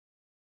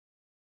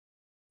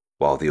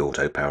While the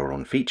auto power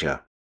on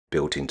feature,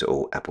 built into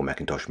all Apple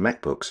Macintosh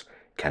MacBooks,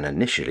 can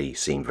initially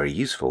seem very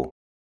useful,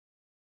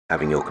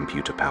 having your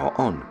computer power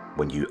on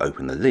when you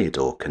open the lid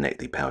or connect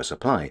the power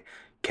supply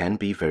can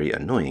be very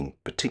annoying,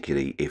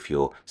 particularly if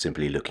you're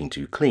simply looking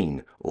to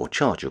clean or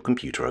charge your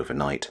computer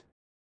overnight.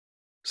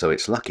 So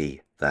it's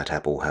lucky that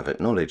Apple have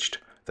acknowledged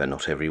that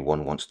not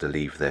everyone wants to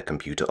leave their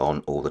computer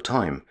on all the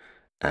time,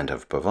 and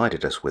have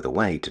provided us with a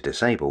way to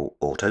disable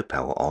auto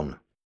power on.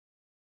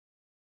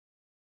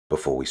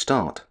 Before we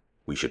start,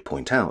 we should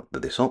point out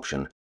that this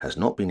option has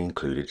not been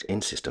included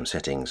in system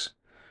settings,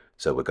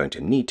 so we're going to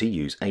need to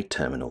use a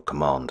terminal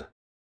command.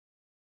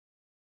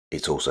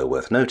 It's also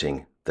worth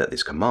noting that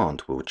this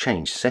command will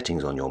change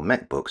settings on your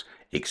MacBook's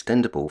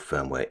extendable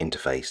firmware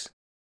interface,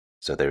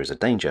 so there is a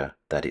danger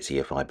that its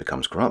EFI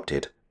becomes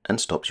corrupted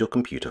and stops your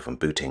computer from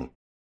booting.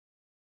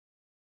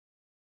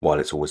 While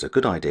it's always a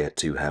good idea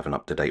to have an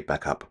up-to-date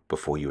backup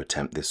before you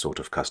attempt this sort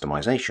of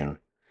customization,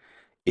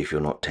 if you're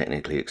not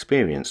technically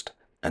experienced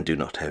and do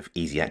not have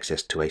easy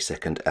access to a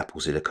second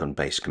Apple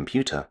Silicon-based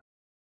computer,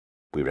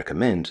 we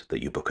recommend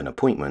that you book an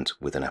appointment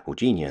with an Apple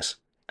genius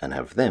and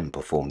have them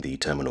perform the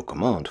terminal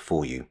command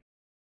for you.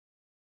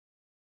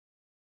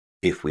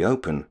 If we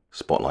open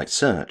Spotlight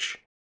Search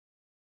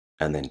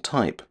and then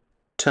type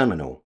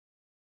terminal,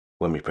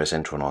 when we press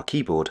enter on our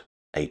keyboard,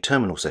 a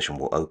terminal session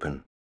will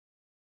open.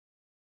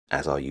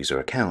 As our user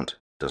account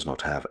does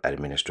not have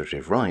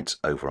administrative rights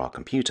over our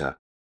computer,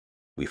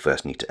 we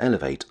first need to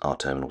elevate our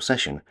terminal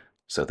session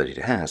so that it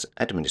has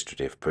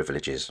administrative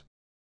privileges.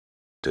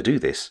 To do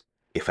this,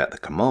 if at the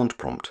command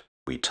prompt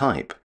we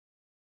type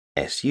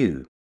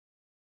su,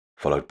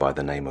 followed by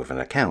the name of an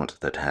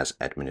account that has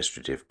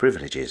administrative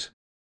privileges.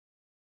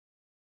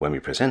 When we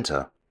press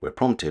enter, we're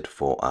prompted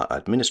for our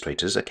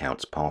administrator's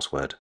account's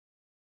password.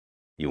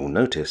 You will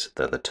notice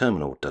that the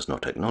terminal does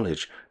not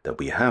acknowledge that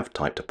we have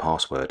typed a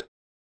password.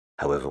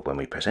 However, when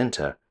we press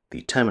enter,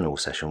 the terminal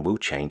session will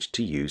change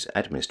to use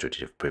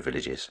administrative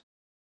privileges.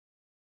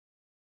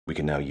 We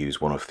can now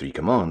use one of three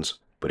commands,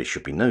 but it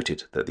should be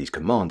noted that these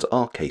commands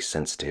are case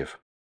sensitive.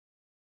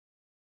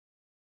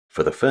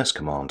 For the first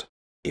command,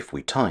 if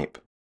we type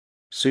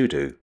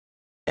sudo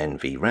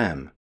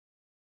nvram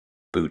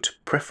boot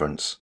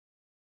preference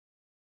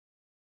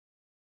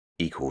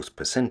equals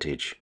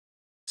 %01,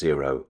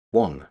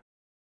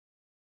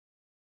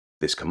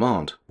 this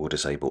command will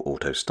disable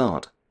auto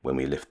start when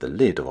we lift the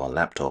lid of our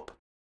laptop.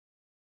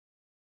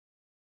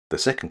 The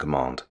second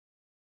command,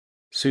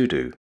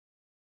 sudo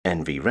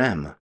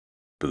nvram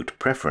boot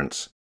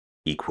preference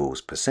equals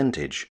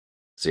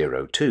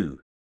 %02,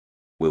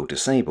 will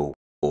disable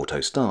auto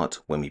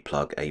start when we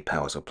plug a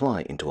power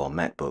supply into our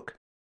MacBook.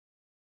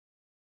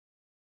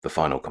 The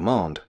final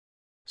command,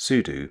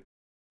 sudo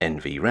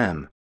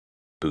nvram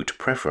boot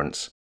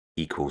preference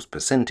equals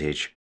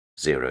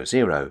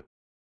 %00,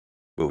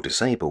 will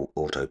disable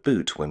auto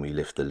boot when we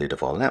lift the lid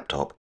of our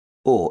laptop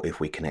or if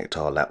we connect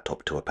our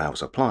laptop to a power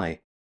supply,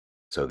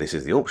 so this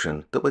is the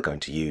option that we're going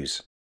to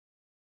use.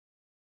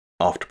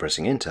 After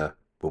pressing enter,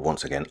 we're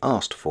once again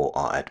asked for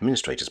our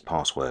administrator's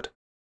password.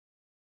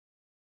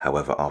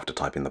 However, after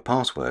typing the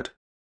password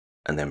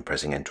and then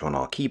pressing enter on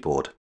our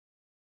keyboard,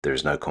 there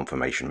is no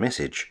confirmation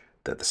message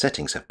that the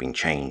settings have been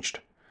changed,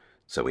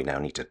 so we now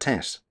need to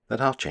test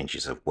that our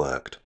changes have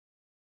worked.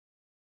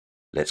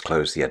 Let's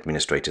close the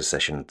administrator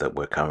session that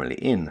we're currently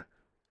in,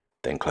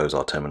 then close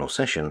our terminal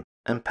session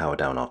and power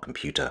down our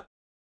computer.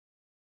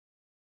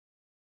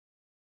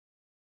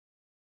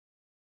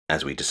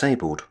 As we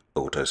disabled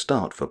auto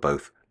start for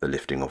both the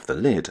lifting of the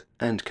lid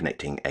and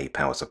connecting a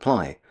power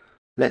supply,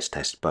 let's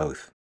test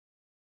both.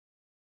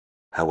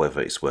 However,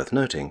 it's worth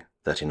noting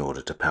that in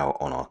order to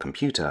power on our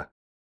computer,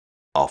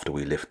 after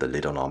we lift the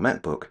lid on our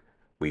MacBook,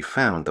 we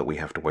found that we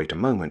have to wait a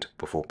moment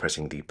before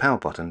pressing the power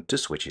button to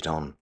switch it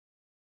on.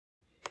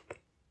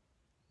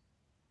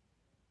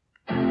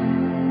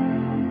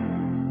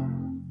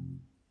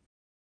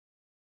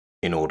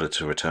 In order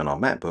to return our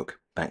MacBook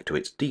back to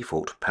its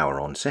default power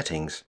on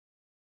settings,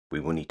 we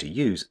will need to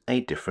use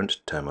a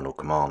different terminal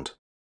command.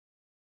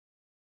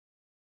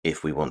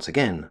 If we once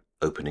again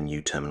open a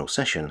new terminal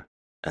session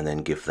and then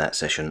give that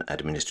session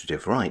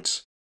administrative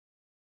rights,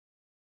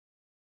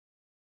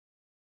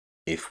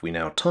 if we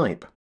now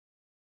type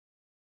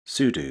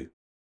sudo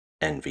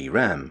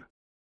nvram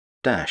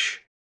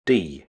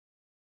 -d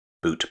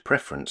boot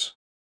preference,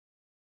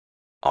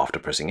 after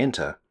pressing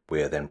enter,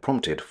 we are then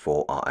prompted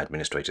for our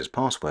administrator's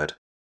password.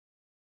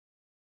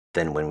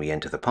 Then when we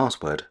enter the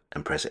password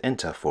and press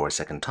enter for a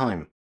second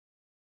time,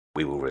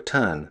 we will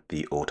return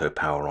the auto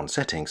power on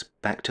settings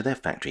back to their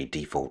factory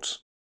defaults.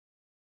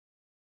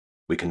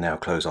 We can now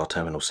close our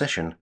terminal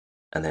session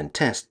and then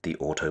test the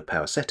auto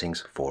power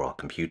settings for our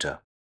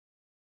computer.